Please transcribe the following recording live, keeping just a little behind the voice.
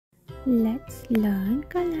Let's learn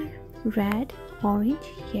color. Red, orange,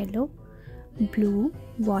 yellow, blue,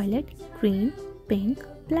 violet, green, pink,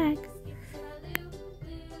 black.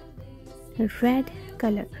 Red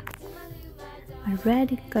color. A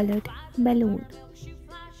red colored balloon.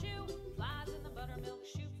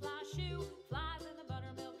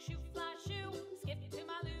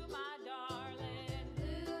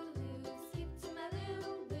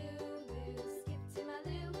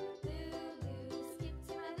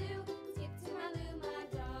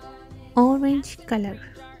 Orange color.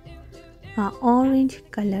 A orange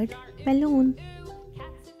colored balloon.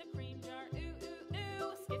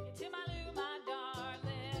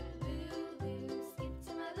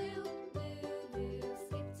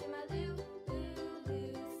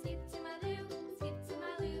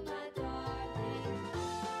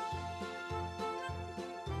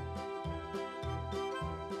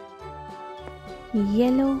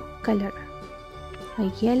 Yellow color. A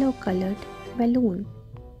yellow colored balloon.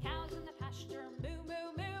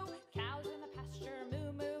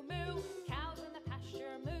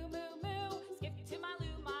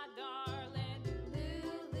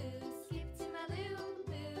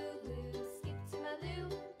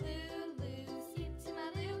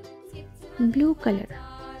 Blue color.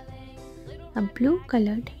 A blue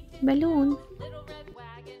colored balloon.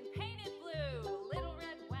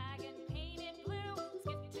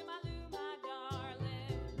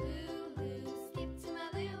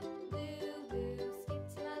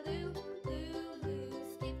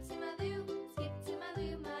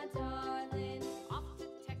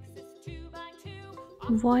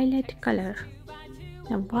 Violet color.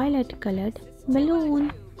 A violet colored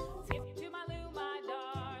balloon.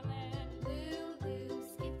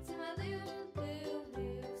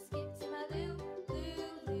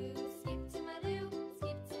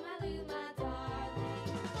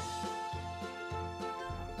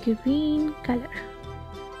 Green color.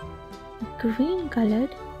 Green colored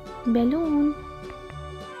balloon.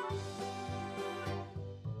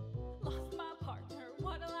 Lost my partner,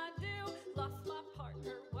 what'll I do? Lost my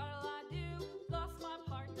partner, what'll I do? Lost my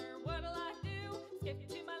partner, what'll I do? Skip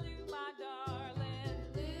to my loo, my darling.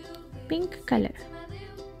 Pink color.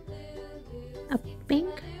 A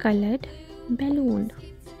pink colored balloon.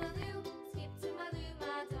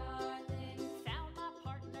 Found my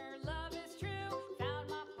partner, love is true. Found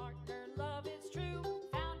my partner, love is true.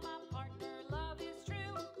 Found my partner, love is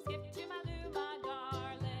true. Skip to my loo, my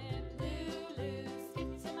darling. Loo, loo,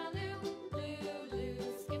 skip to my loo. Loo, loo,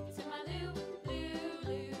 skip to my loo. Loo,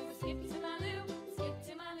 loo, skip to my loo. Skip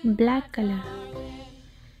to my loo. Black color.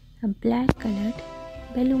 A black colored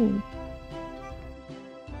balloon.